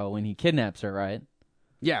 10-year-old girl when he kidnaps her, right?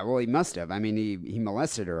 Yeah, well, he must have. He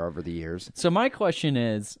molested her over the years. So my question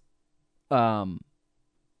is,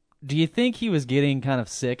 do you think he was getting kind of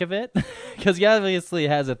sick of it? Because he obviously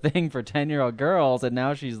has a thing for 10-year-old girls, and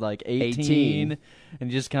now she's like 18. And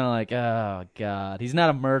just kind of like, oh, God. He's not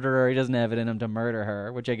a murderer. He doesn't have it in him to murder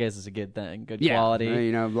her, which I guess is a good thing. Good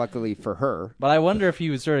quality. Luckily for her. But I wonder if he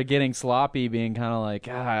was sort of getting sloppy, being kind of like,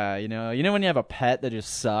 when you have a pet that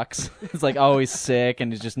just sucks? It's like always sick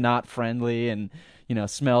and is just not friendly and,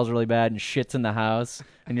 smells really bad and shits in the house.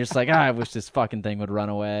 And you're just like, I wish this fucking thing would run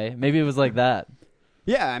away. Maybe it was like that.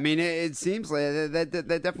 Yeah, I mean, it seems like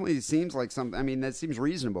that definitely seems like something. I mean, that seems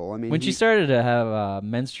reasonable. I mean, when she started to have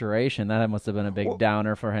menstruation, that must have been a big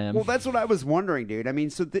downer for him. Well, that's what I was wondering, dude. I mean,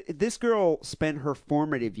 so this girl spent her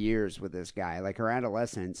formative years with this guy, like her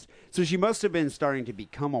adolescence. So she must have been starting to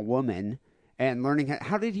become a woman and learning.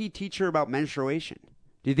 How did he teach her about menstruation?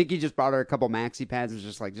 Do you think he just bought her a couple maxi pads and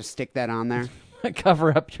just stick that on there?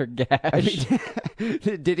 Cover up your gash. I mean,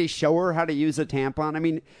 did he show her how to use a tampon? I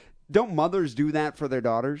mean, don't mothers do that for their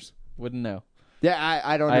daughters? Wouldn't know. Yeah,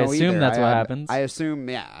 I don't know. I assume either. that's what happens. I assume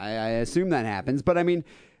that happens. But I mean,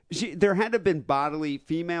 there had to have been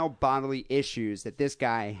female bodily issues that this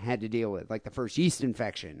guy had to deal with, like the first yeast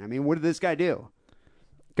infection. I mean, what did this guy do?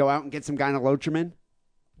 Go out and get some gyne-lotrimin?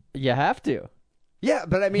 You have to. Yeah,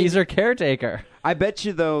 but I mean, he's her caretaker. I bet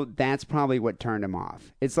you, though, that's probably what turned him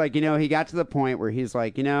off. It's like, he got to the point where he's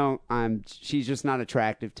like, she's just not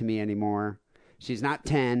attractive to me anymore. She's not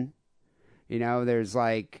 10. There's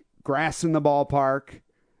like grass in the ballpark.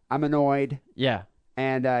 I'm annoyed. Yeah.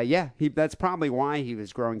 And that's probably why he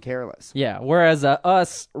was growing careless. Yeah. Whereas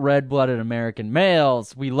us red-blooded American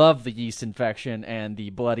males, we love the yeast infection and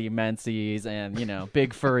the bloody menses and,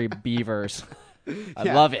 big furry beavers.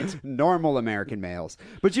 I love it. Normal American males.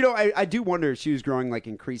 But, I do wonder if she was growing like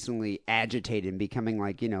increasingly agitated and becoming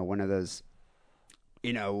like, one of those,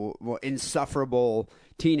 insufferable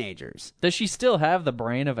teenagers. Does she still have the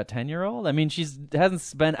brain of a 10-year-old? I mean,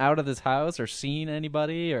 hasn't been out of this house or seen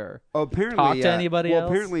anybody or talked to anybody else?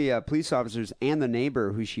 Apparently, police officers and the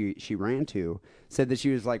neighbor who she ran to said that she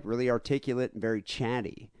was like really articulate and very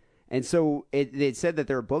chatty. And so they said that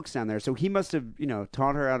there are books down there. So he must have,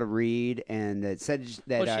 taught her how to read, and it said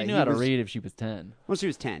that she knew how to read if she was 10. Well, she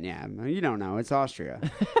was 10, yeah. You don't know. It's Austria.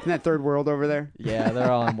 Isn't that third world over there? Yeah, they're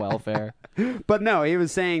all on welfare. But no, he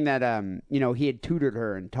was saying that, he had tutored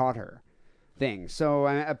her and taught her things. So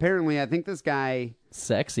apparently, I think this guy...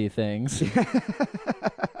 Sexy things.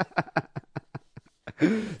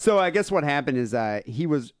 So I guess what happened is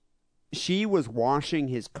she was washing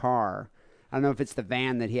his car. I don't know if it's the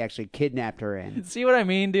van that he actually kidnapped her in. See what I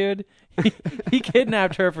mean, dude? He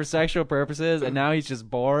kidnapped her for sexual purposes, and now he's just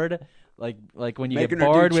bored. Like when you get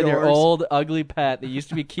bored with your old, ugly pet that used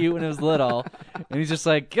to be cute when it was little, and he's just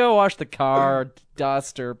like, go wash the car,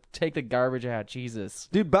 dust, or take the garbage out. Jesus.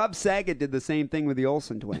 Dude, Bob Saget did the same thing with the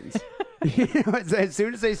Olsen twins. As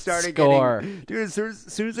soon as they started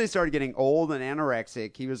getting old and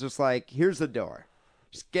anorexic, he was just like, here's the door.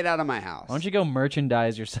 Just get out of my house. Why don't you go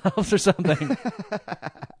merchandise yourselves or something?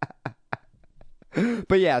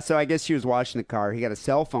 But yeah, so I guess she was washing the car. He got a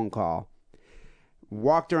cell phone call,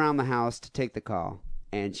 walked around the house to take the call,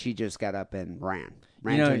 and she just got up and ran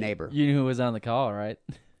to a neighbor. You knew who was on the call, right?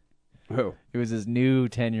 Who? It was his new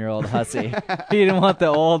 10-year-old hussy. He didn't want the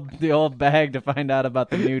old bag to find out about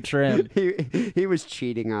the new trim. He was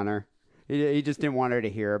cheating on her. He just didn't want her to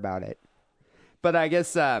hear about it. But I guess,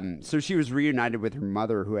 so she was reunited with her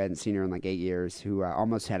mother, who hadn't seen her in like 8 years, who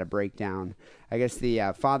almost had a breakdown. I guess the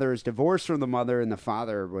father is divorced from the mother, and the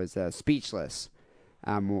father was speechless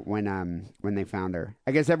when they found her.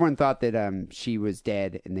 I guess everyone thought that she was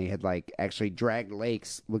dead, and they had like actually dragged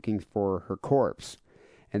lakes looking for her corpse.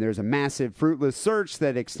 And there's a massive fruitless search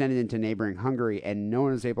that extended into neighboring Hungary, and no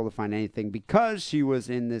one was able to find anything because she was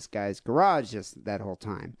in this guy's garage just that whole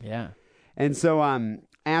time. Yeah. And so,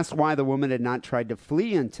 asked why the woman had not tried to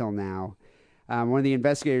flee until now, one of the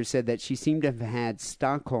investigators said that she seemed to have had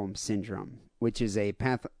Stockholm Syndrome, which is a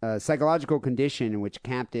psychological condition in which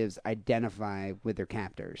captives identify with their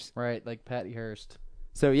captors. Right, like Patty Hearst.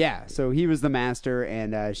 So he was the master,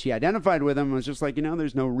 and she identified with him and was just like,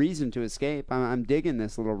 there's no reason to escape. I'm digging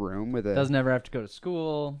this little room with a... Doesn't ever have to go to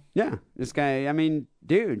school. Yeah, this guy, I mean,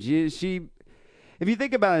 dude, she... If you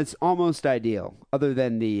think about it, it's almost ideal, other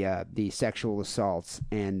than the sexual assaults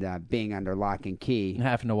and being under lock and key.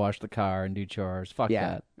 Having to wash the car and do chores. Fuck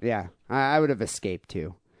that. Yeah, I would have escaped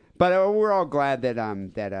too. But we're all glad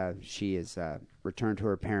that she is returned to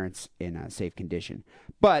her parents in a safe condition.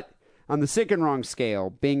 But on the sick and wrong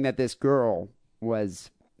scale, being that this girl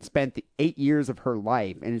spent the 8 years of her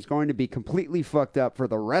life and is going to be completely fucked up for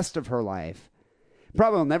the rest of her life,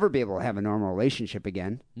 probably will never be able to have a normal relationship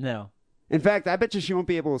again. No. In fact, I bet you she won't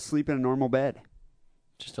be able to sleep in a normal bed.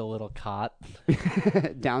 Just a little cot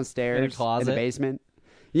downstairs in a closet, in the basement.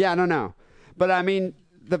 Yeah, I don't know. But I mean,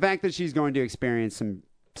 the fact that she's going to experience some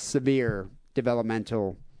severe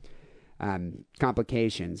developmental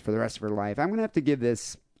complications for the rest of her life, I'm going to have to give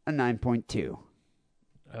this a 9.2.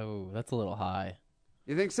 Oh, that's a little high.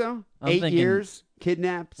 You think so? I'm 8 thinking, years,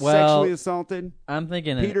 kidnapped, well, sexually assaulted. I'm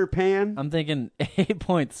thinking Peter Pan. I'm thinking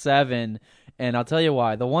 8.7, and I'll tell you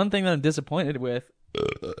why. The one thing that I'm disappointed with.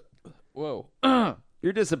 Whoa.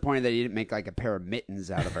 You're disappointed that you didn't make like a pair of mittens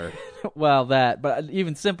out of her. Well, that, but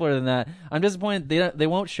even simpler than that, I'm disappointed they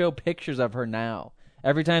won't show pictures of her now.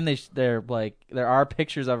 Every time there are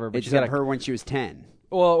pictures of her, but she's got her when she was 10.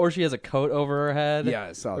 Well, or she has a coat over her head. Yeah,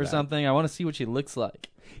 I saw or that. something. I want to see what she looks like.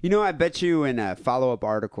 You know, I bet you in follow-up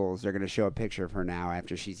articles they're going to show a picture of her now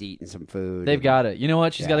after she's eaten some food. They've got it. You know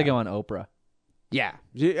what? She's got to go on Oprah. Yeah,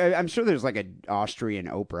 I'm sure there's like an Austrian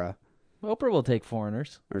Oprah. Oprah will take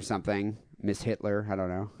foreigners or something. Miss Hitler, I don't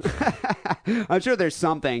know. I'm sure there's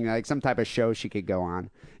something, like some type of show she could go on.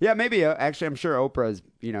 Yeah, maybe. Actually, I'm sure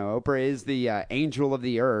Oprah is the angel of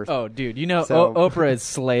the earth. Oh, dude, Oprah is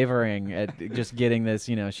slavering at just getting this,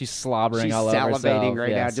 she's slobbering all over herself. She's salivating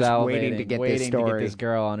right now, just waiting to get this story. To get this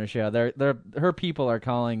girl on her show. Her people are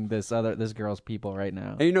calling this girl's people right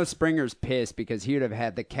now. And Springer's pissed because he would have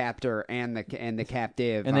had the captor and the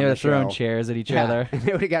captive and they would have thrown chairs at each other. And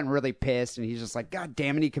they would have gotten really pissed, and he's just like, God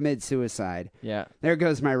damn it, he committed suicide. Yeah. There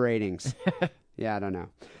goes my ratings. Yeah, I don't know.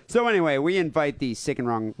 So anyway, we invite the Sick and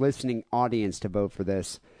Wrong listening audience to vote for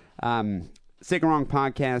this. Sick and Wrong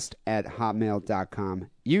Podcast at hotmail.com.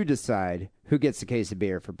 You decide who gets the case of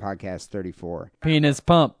beer for podcast 34. Penis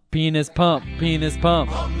pump, penis pump, penis pump.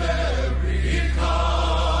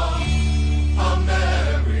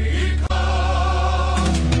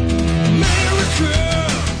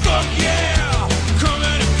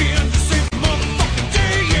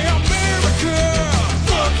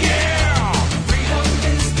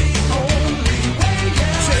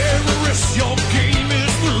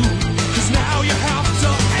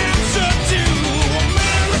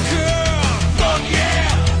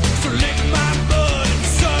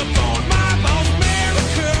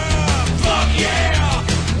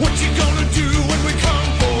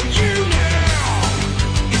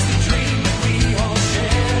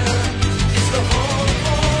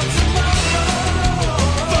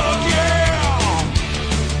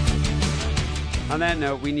 On that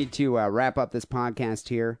note, we need to wrap up this podcast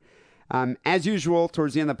here. As usual,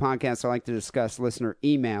 towards the end of the podcast, I like to discuss listener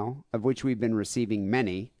email, of which we've been receiving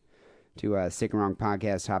many, to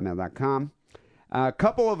sickandwrongpodcast@hotmail.com. A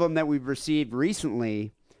couple of them that we've received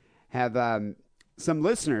recently have some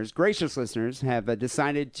listeners, gracious listeners, have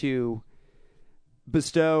decided to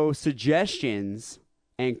bestow suggestions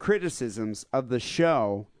and criticisms of the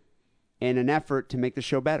show in an effort to make the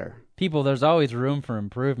show better. People, there's always room for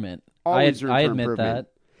improvement. Always room for admit improvement.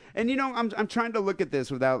 that. And I'm trying to look at this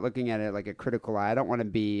without looking at it like a critical eye. I don't want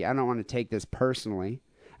to take this personally.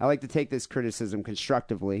 I like to take this criticism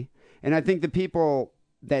constructively. And I think the people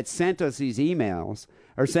that sent us these emails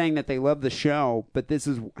are saying that they love the show, but this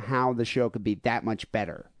is how the show could be that much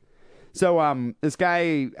better. So this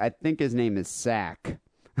guy, I think his name is Sack.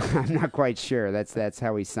 I'm not quite sure. That's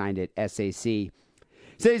how he signed it, SAC.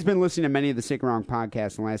 Said he's been listening to many of the Sick and Wrong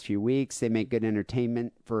podcasts in the last few weeks. They make good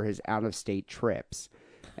entertainment for his out-of-state trips.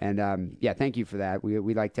 And yeah, thank you for that.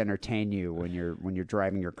 We like to entertain you when you're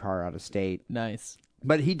driving your car out of state. Nice.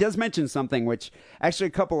 But he does mention something which actually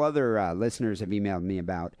a couple other listeners have emailed me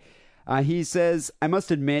about. He says, I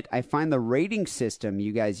must admit, I find the rating system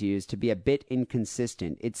you guys use to be a bit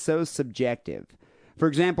inconsistent. It's so subjective. For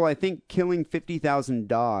example, I think killing 50,000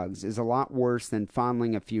 dogs is a lot worse than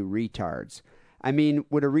fondling a few retards. I mean,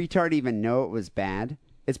 would a retard even know it was bad?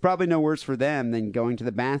 It's probably no worse for them than going to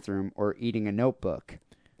the bathroom or eating a notebook.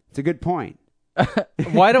 It's a good point.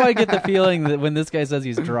 Why do I get the feeling that when this guy says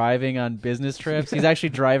he's driving on business trips, he's actually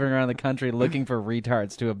driving around the country looking for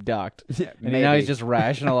retards to abduct? Yeah, and now he's just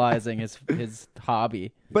rationalizing his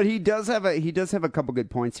hobby. But he does have a couple good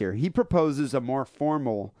points here. He proposes a more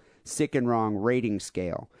formal Sick and Wrong rating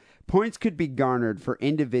scale. Points could be garnered for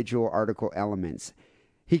individual article elements.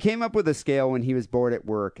 He came up with a scale when he was bored at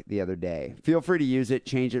work the other day. Feel free to use it,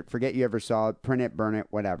 change it, forget you ever saw it, print it, burn it,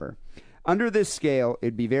 whatever. Under this scale,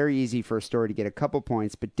 it'd be very easy for a story to get a couple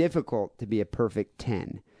points, but difficult to be a perfect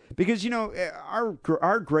 10. Because,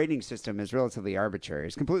 our grading system is relatively arbitrary.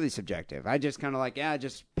 It's completely subjective. I just kind of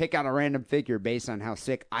just pick out a random figure based on how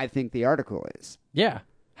sick I think the article is. Yeah,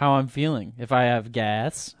 how I'm feeling. If I have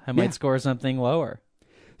gas, I might score something lower.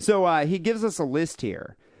 So he gives us a list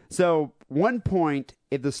here. So 1 point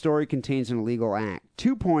if the story contains an illegal act.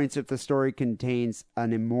 2 points if the story contains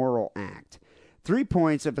an immoral act. 3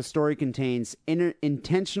 points if a story contains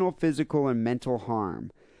intentional physical and mental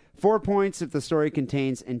harm. 4 points if the story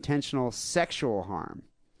contains intentional sexual harm.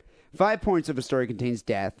 5 points if a story contains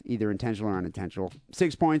death, either intentional or unintentional.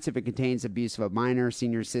 6 points if it contains abuse of a minor,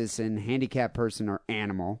 senior citizen, handicapped person, or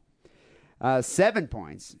animal. 7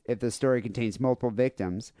 points if the story contains multiple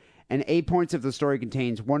victims. And 8 points if the story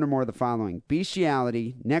contains one or more of the following: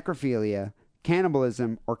 bestiality, necrophilia,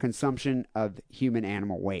 cannibalism, or consumption of human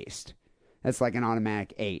animal waste. That's like an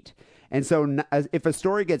automatic 8. And so if a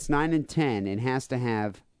story gets 9 and 10, it has to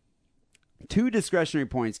have 2 discretionary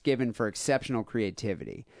points given for exceptional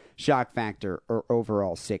creativity, shock factor, or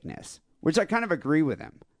overall sickness, which I kind of agree with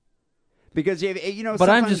him. Because but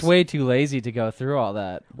I'm just way too lazy to go through all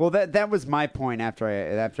that. Well, that was my point after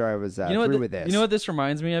I was through with this. You know what this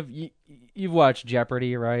reminds me of? You've watched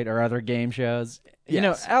Jeopardy, right, or other game shows. Yes. You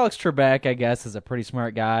know, Alex Trebek, I guess, is a pretty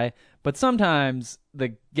smart guy, but sometimes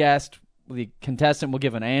the contestant will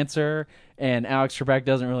give an answer, and Alex Trebek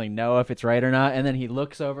doesn't really know if it's right or not, and then he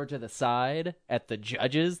looks over to the side at the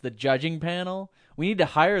judges, the judging panel. We need to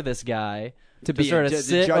hire this guy to sort of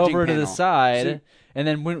sit over to the side, and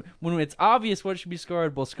then when it's obvious what should be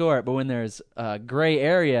scored, we'll score it. But when there's a gray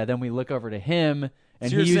area, then we look over to him,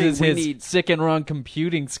 and he uses his sick and wrong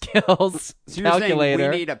computing skills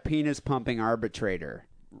calculator. We need a penis-pumping arbitrator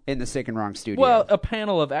in the Sick and Wrong studio. Well, a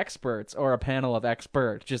panel of experts or a panel of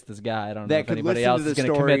experts. Just this guy. I don't know if anybody else is going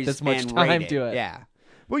to commit this much time to it. Yeah.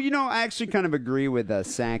 Well, I actually kind of agree with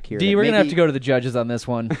Sack here. D, we're going to have to go to the judges on this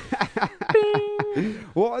one.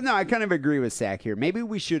 Well, no, I kind of agree with Sack here. Maybe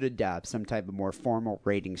we should adopt some type of more formal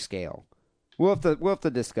rating scale. We'll have to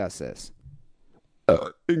discuss this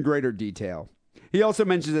in greater detail. He also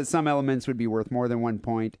mentions that some elements would be worth more than 1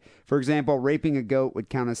 point. For example, raping a goat would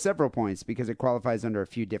count as several points because it qualifies under a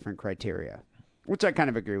few different criteria, which I kind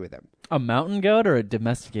of agree with him. A mountain goat or a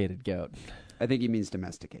domesticated goat? I think he means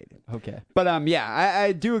domesticated. Okay. But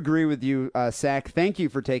I do agree with you, Sack. Thank you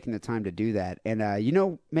for taking the time to do that. And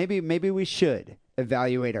maybe we should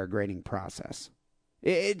evaluate our grading process.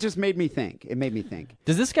 It just made me think. It made me think.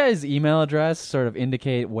 Does this guy's email address sort of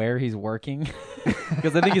indicate where he's working?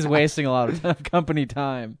 Because I think he's wasting a lot of company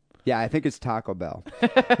time. Yeah, I think it's Taco Bell.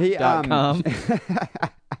 .com.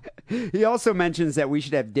 He also mentions that we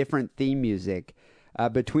should have different theme music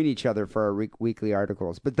between each other for our weekly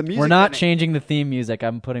articles. But the music we're not changing the theme music.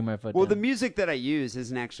 I'm putting my foot down. Well, the music that I use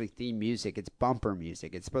isn't actually theme music. It's bumper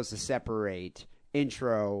music. It's supposed to separate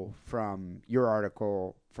intro from your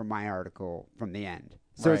article, from my article, from the end.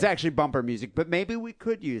 So It's actually bumper music. But maybe we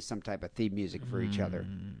could use some type of theme music for each other.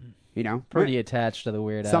 Pretty attached to the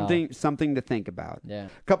Weird Al. Something to think about. Yeah.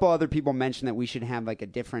 A couple other people mentioned that we should have like a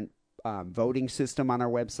different voting system on our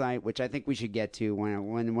website, which I think we should get to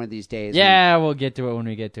one of these days. Yeah, we'll get to it when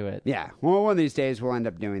we get to it. Yeah, well, one of these days we'll end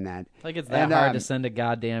up doing that. Like it's that hard to send a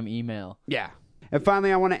goddamn email. Yeah. And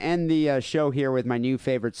finally, I want to end the show here with my new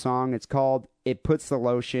favorite song. It's called "It Puts the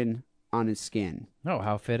Lotion on His Skin." Oh,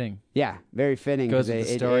 how fitting. Yeah, very fitting. Goes with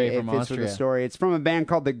the story from fits Austria. with the story. It's from a band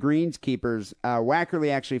called the Greenskeepers.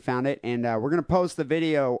 Wackerly actually found it, and we're going to post the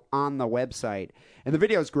video on the website. And the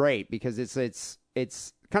video is great because it's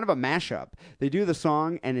kind of a mashup. They do the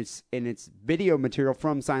song, and it's video material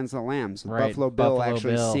from Silence of the Lambs. Right. Buffalo Bill Buffalo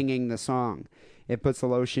actually Bill. singing the song. It puts the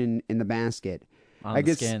lotion in the basket. On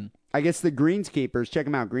the skin. I guess the Greenskeepers, check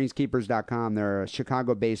them out, greenskeepers.com. They're a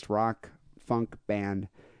Chicago-based rock funk band.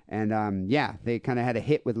 And, they kind of had a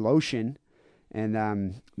hit with Lotion.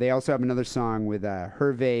 And they also have another song with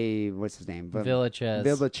Hervé, what's his name?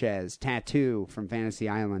 Villachez, Tattoo from Fantasy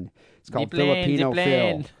Island. It's called Filipino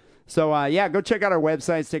Phil. So, go check out our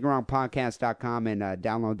website, stickaroundpodcast.com, and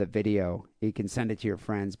download the video. You can send it to your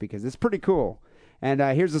friends because it's pretty cool. And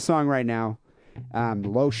here's the song right now,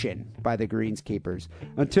 Lotion by the Greenskeepers.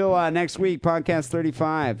 Until next week, Podcast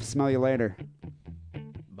 35. Smell you later.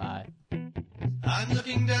 Bye. I'm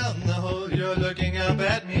looking down the hole, you're looking up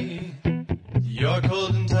at me. You're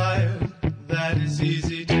cold and tired, that is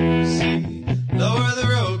easy to see. Lower the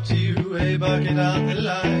rope to you, a bucket on the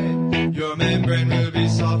line. Your membrane will be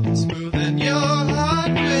soft and smooth and your heart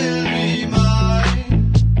will be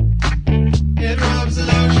mine. It rubs the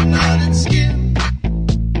lotion on its skin,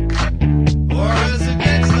 or else it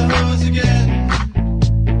gets the hose again.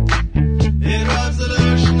 It rubs the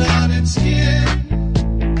lotion on its skin,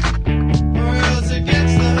 or else it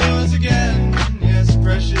gets the hose again. Yes,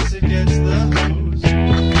 precious, it gets the hose.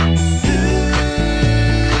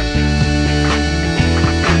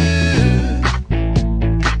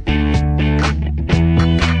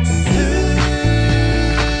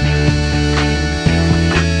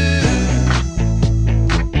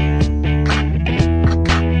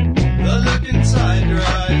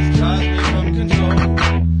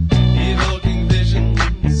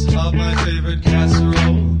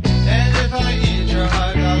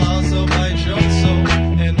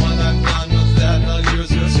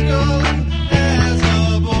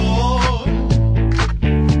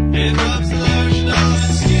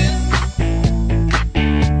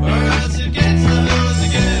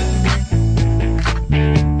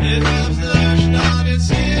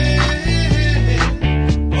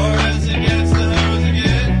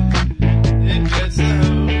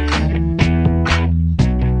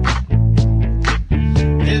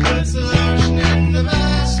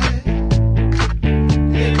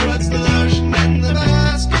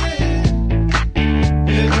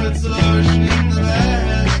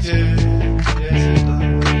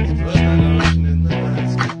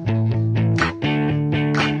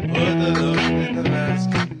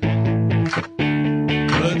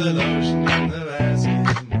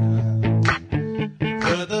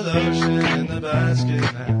 lotion in the basket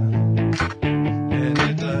now. And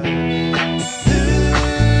it does.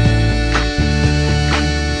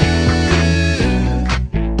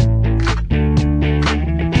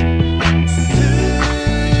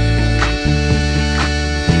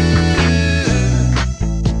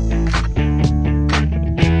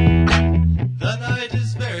 The night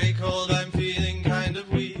is very cold, I'm feeling kind of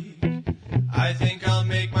weak. I think I'll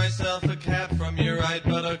make myself a cap from your right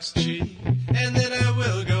buttock's cheek. And then I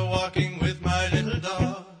will go walking with my little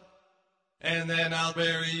dog. And then I'll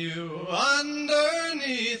bury you on